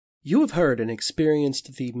You have heard and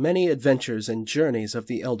experienced the many adventures and journeys of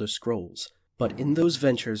the Elder Scrolls, but in those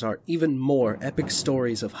ventures are even more epic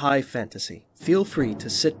stories of high fantasy. Feel free to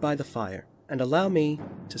sit by the fire and allow me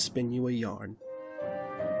to spin you a yarn.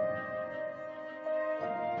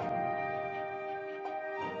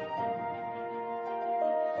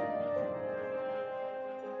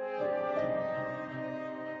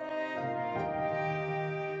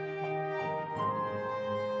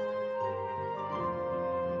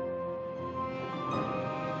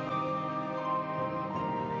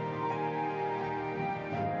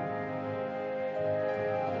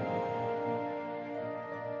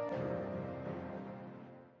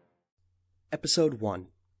 Episode 1.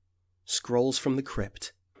 Scrolls from the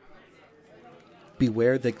Crypt.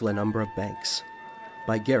 Beware the Glenumbra Banks,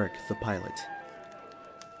 by Garrick the Pilot.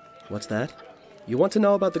 What's that? You want to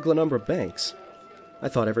know about the Glenumbra Banks? I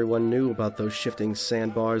thought everyone knew about those shifting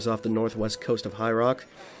sandbars off the northwest coast of High Rock.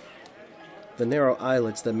 The narrow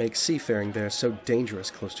islets that make seafaring there so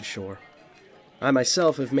dangerous close to shore. I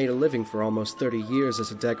myself have made a living for almost 30 years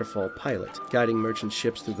as a Daggerfall pilot, guiding merchant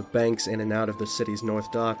ships through the banks in and out of the city's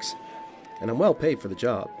north docks. And I'm well paid for the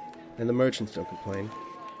job, and the merchants don't complain.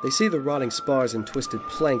 They see the rotting spars and twisted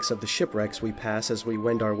planks of the shipwrecks we pass as we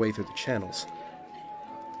wend our way through the channels.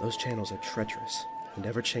 Those channels are treacherous and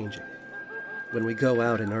ever-changing. When we go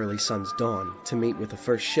out in early sun's dawn to meet with the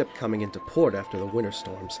first ship coming into port after the winter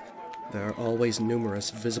storms, there are always numerous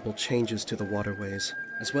visible changes to the waterways,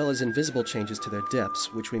 as well as invisible changes to their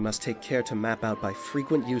depths, which we must take care to map out by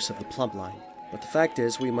frequent use of the plumb line. But the fact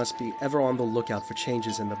is, we must be ever on the lookout for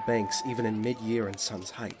changes in the banks, even in mid-year and sun's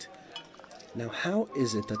height. Now, how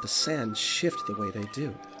is it that the sands shift the way they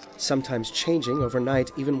do, sometimes changing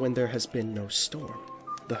overnight even when there has been no storm?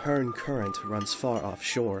 The Herne current runs far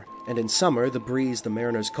offshore, and in summer the breeze the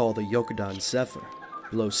mariners call the Yokudan Zephyr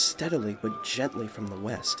blows steadily but gently from the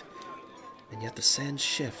west. And yet the sands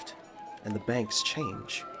shift, and the banks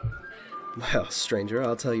change. Well, stranger,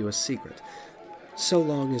 I'll tell you a secret. So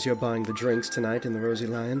long as you're buying the drinks tonight in the Rosy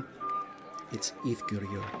Lion, it's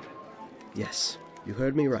Ithgurior. Yes, you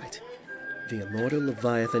heard me right. The immortal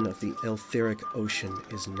leviathan of the etheric ocean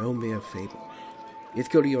is no mere fable.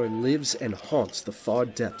 Ithgurior lives and haunts the far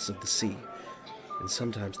depths of the sea, and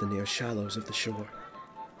sometimes the near shallows of the shore.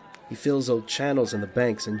 He fills old channels in the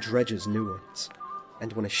banks and dredges new ones.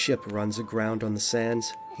 And when a ship runs aground on the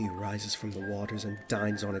sands, he rises from the waters and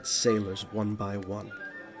dines on its sailors one by one.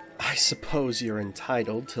 I suppose you're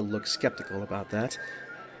entitled to look skeptical about that.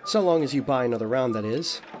 So long as you buy another round, that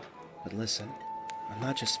is. But listen, I'm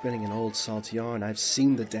not just spinning an old salt yarn, I've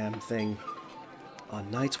seen the damn thing.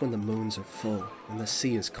 On nights when the moons are full and the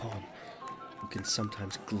sea is calm, you can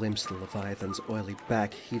sometimes glimpse the Leviathan's oily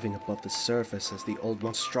back heaving above the surface as the old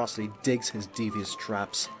monstrosity digs his devious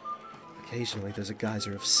traps. Occasionally there's a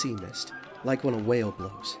geyser of sea mist, like when a whale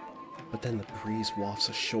blows. But then the breeze wafts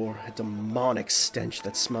ashore, a demonic stench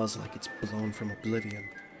that smells like it's blown from oblivion.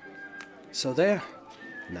 So there,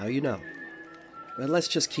 now you know. But let's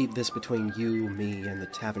just keep this between you, me, and the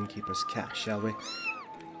tavern keeper's cat, shall we?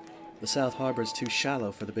 The South Harbor's too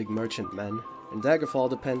shallow for the big merchantmen, and Daggerfall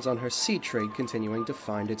depends on her sea trade continuing to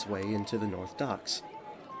find its way into the North Docks.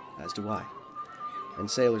 As do I.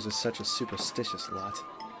 And sailors are such a superstitious lot.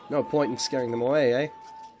 No point in scaring them away, eh?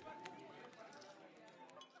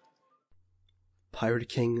 Pirate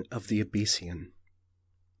King of the Abyssian,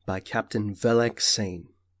 by Captain Velek Sane.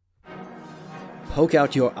 Poke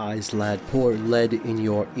out your eyes, lad, pour lead in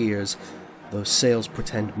your ears. Those sails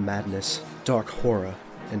portend madness, dark horror,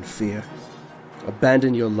 and fear.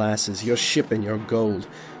 Abandon your lasses, your ship and your gold.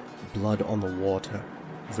 Blood on the water,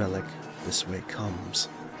 Velek, this way comes.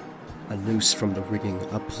 A noose from the rigging,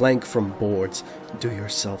 a plank from boards. Do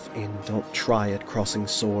yourself in, don't try at crossing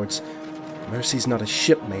swords. Mercy's not a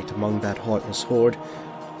shipmate among that heartless horde.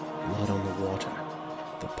 Blood on the water,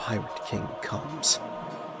 the Pirate King comes.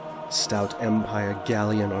 Stout Empire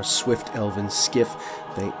galleon or swift elven skiff,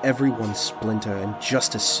 they everyone splinter and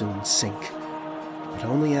just as soon sink. But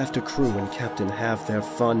only after crew and captain have their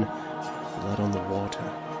fun. Blood on the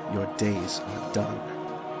water, your days are done.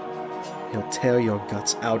 He'll tear your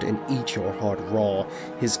guts out and eat your heart raw.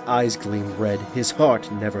 His eyes gleam red, his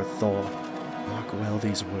heart never thaw. Mark well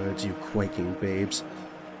these words, you quaking babes,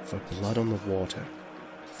 for blood on the water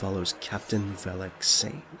follows Captain Velek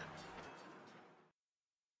Sane.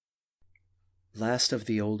 Last of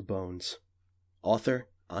the Old Bones. Author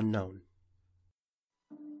unknown.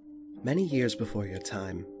 Many years before your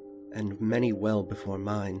time, and many well before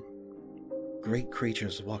mine, great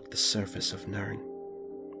creatures walked the surface of Nirn.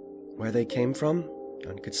 Where they came from,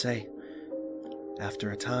 none could say.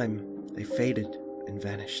 After a time, they faded and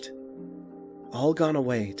vanished. all gone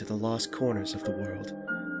away to the lost corners of the world,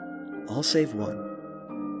 all save one.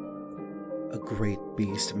 A great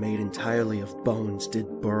beast made entirely of bones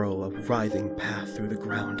did burrow a writhing path through the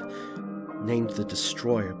ground, named the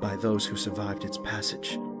Destroyer by those who survived its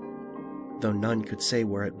passage. Though none could say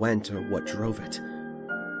where it went or what drove it,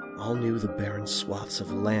 all knew the barren swaths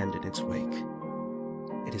of land in its wake.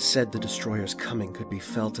 It is said the Destroyer's coming could be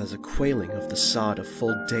felt as a quailing of the sod a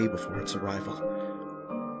full day before its arrival.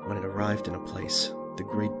 When it arrived in a place, the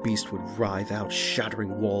great beast would writhe out,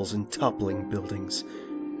 shattering walls and toppling buildings.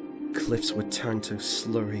 Cliffs would turn to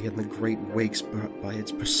slurry in the great wakes brought by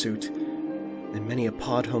its pursuit, and many a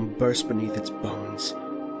pod home burst beneath its bones.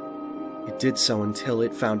 It did so until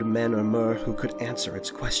it found men or mer who could answer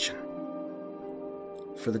its question.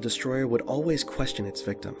 For the Destroyer would always question its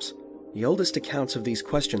victims. The oldest accounts of these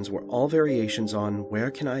questions were all variations on,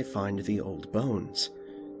 "Where can I find the old bones?"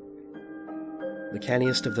 The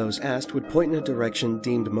canniest of those asked would point in a direction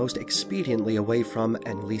deemed most expediently away from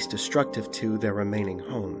and least destructive to their remaining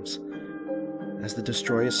homes. As the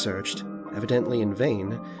Destroyer searched, evidently in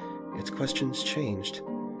vain, its questions changed.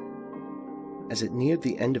 As it neared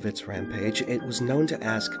the end of its rampage, it was known to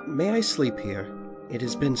ask, "May I sleep here? It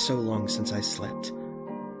has been so long since I slept."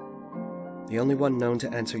 The only one known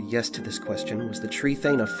to answer yes to this question was the tree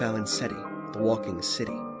thane of Falinsetti, the walking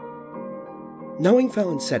city. Knowing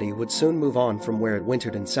Falinsetti would soon move on from where it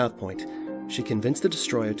wintered in South Point, she convinced the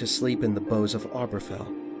Destroyer to sleep in the boughs of Arborfell,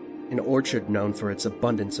 an orchard known for its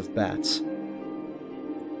abundance of bats.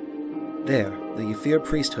 There, the Ymir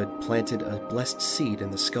priesthood planted a blessed seed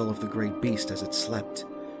in the skull of the great beast as it slept.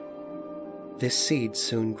 This seed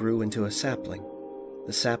soon grew into a sapling,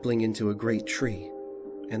 the sapling into a great tree,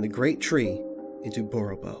 and the great tree into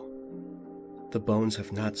Borobo. The bones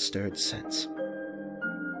have not stirred since.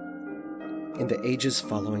 In the ages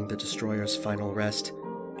following the Destroyer's final rest,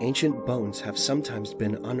 ancient bones have sometimes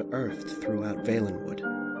been unearthed throughout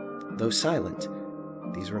Valenwood. Though silent,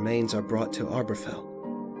 these remains are brought to Arborfell,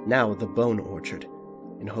 now the Bone Orchard,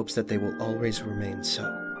 in hopes that they will always remain so.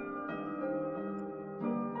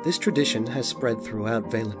 This tradition has spread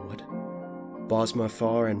throughout Valenwood. Bosmer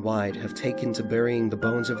far and wide have taken to burying the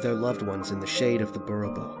bones of their loved ones in the shade of the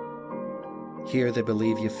Borobo. Here they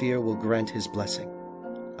believe Ymir will grant his blessing,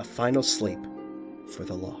 a final sleep for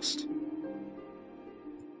the lost.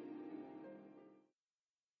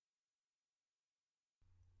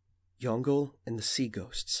 Yongol and the Sea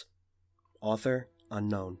Ghosts. Author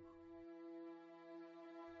unknown.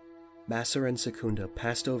 Masser and Secunda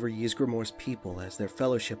passed over Ysgramor's people as their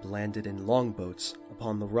fellowship landed in longboats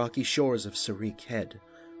upon the rocky shores of Sarik Head,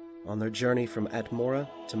 on their journey from Atmora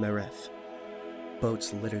to Mereth.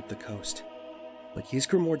 Boats littered the coast, but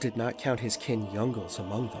Ysgramor did not count his kin Yongols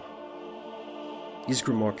among them.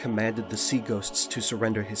 Ysgramor commanded the sea ghosts to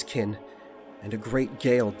surrender his kin, and a great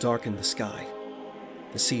gale darkened the sky.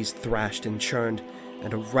 The seas thrashed and churned,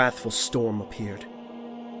 and a wrathful storm appeared.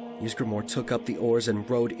 Ysgramor took up the oars and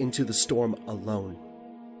rowed into the storm alone.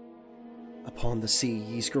 Upon the sea,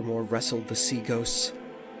 Ysgramor wrestled the sea ghosts,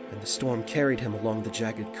 and the storm carried him along the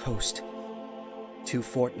jagged coast. 2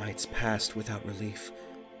 fortnights passed without relief,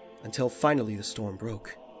 until finally the storm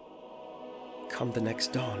broke. Come the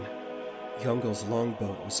next dawn, Yongol's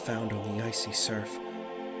longboat was found on the icy surf,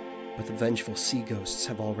 but the vengeful sea ghosts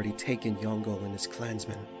have already taken Yongol and his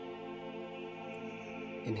clansmen.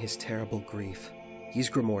 In his terrible grief,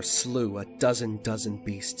 Ysgramor slew a dozen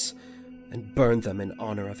beasts, and burned them in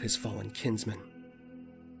honor of his fallen kinsmen.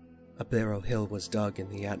 A barrow hill was dug in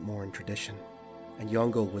the Atmoran tradition, and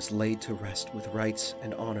Yongol was laid to rest with rites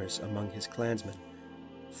and honors among his clansmen,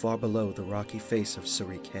 far below the rocky face of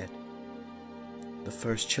Sarik Head, the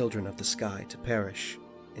first children of the sky to perish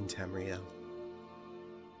in Tamriel.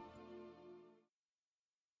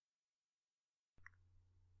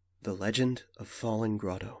 The Legend of Fallen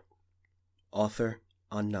Grotto. Author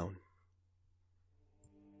unknown.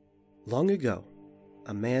 Long ago,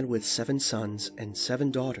 a man with 7 sons and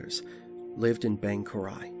 7 daughters lived in Bang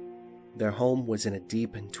Korai. Their home was in a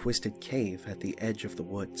deep and twisted cave at the edge of the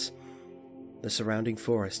woods. The surrounding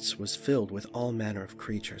forests was filled with all manner of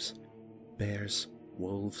creatures: bears,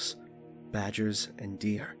 wolves, badgers, and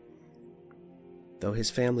deer. Though his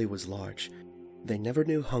family was large, they never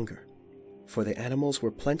knew hunger, for the animals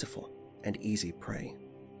were plentiful and easy prey.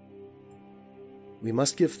 "We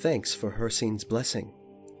must give thanks for Hircine's blessing,"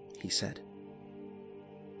 he said.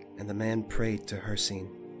 And the man prayed to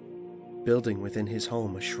Hircine, building within his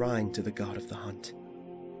home a shrine to the god of the hunt.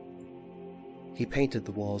 He painted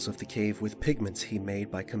the walls of the cave with pigments he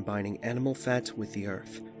made by combining animal fat with the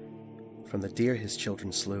earth. From the deer his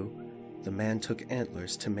children slew, the man took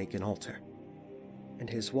antlers to make an altar. and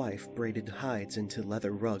his wife braided hides into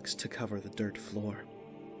leather rugs to cover the dirt floor.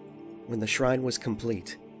 When the shrine was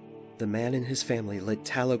complete, the man and his family lit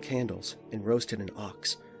tallow candles and roasted an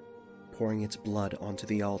ox, pouring its blood onto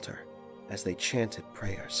the altar as they chanted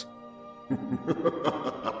prayers.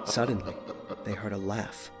 Suddenly, they heard a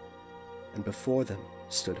laugh, and before them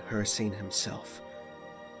stood Hircine himself,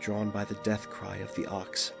 drawn by the death cry of the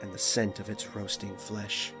ox and the scent of its roasting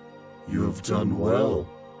flesh. "You have done well,"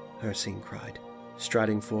 Hircine cried.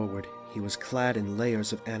 Striding forward, he was clad in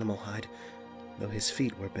layers of animal hide, though his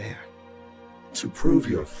feet were bare. "To prove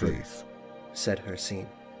your faith," said Hircine,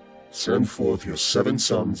 "send forth your 7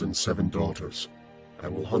 sons and 7 daughters. I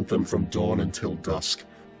will hunt them from dawn until dusk,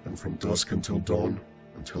 and from dusk until dawn,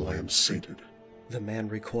 until I am sated." The man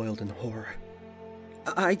recoiled in horror.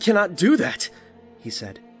 "I cannot do that," he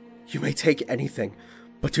said. "You may take anything,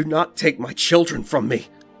 but do not take my children from me."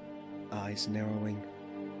 Eyes narrowing,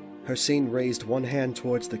 Hircine raised one hand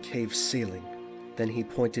towards the cave's ceiling, then he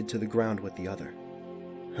pointed to the ground with the other.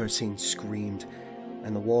 Hircine screamed,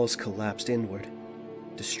 and the walls collapsed inward,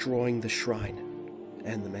 destroying the shrine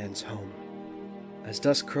and the man's home. As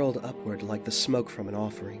dust curled upward like the smoke from an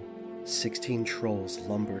offering, 16 trolls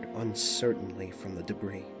lumbered uncertainly from the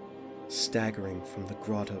debris, staggering from the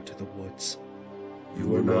grotto to the woods.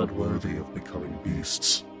 "You are not worthy of becoming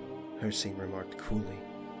beasts," Hircine remarked coolly.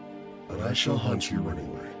 "but I shall hunt you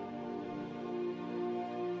anyway."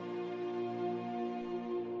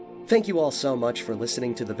 Thank you all so much for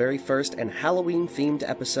listening to the very first and Halloween-themed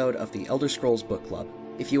episode of the Elder Scrolls Book Club.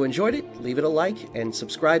 If you enjoyed it, leave it a like and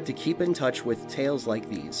subscribe to keep in touch with tales like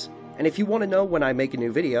these. And if you want to know when I make a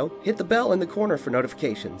new video, hit the bell in the corner for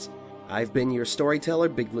notifications. I've been your storyteller,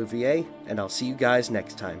 Big Blue VA, and I'll see you guys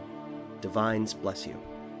next time. Divines bless you.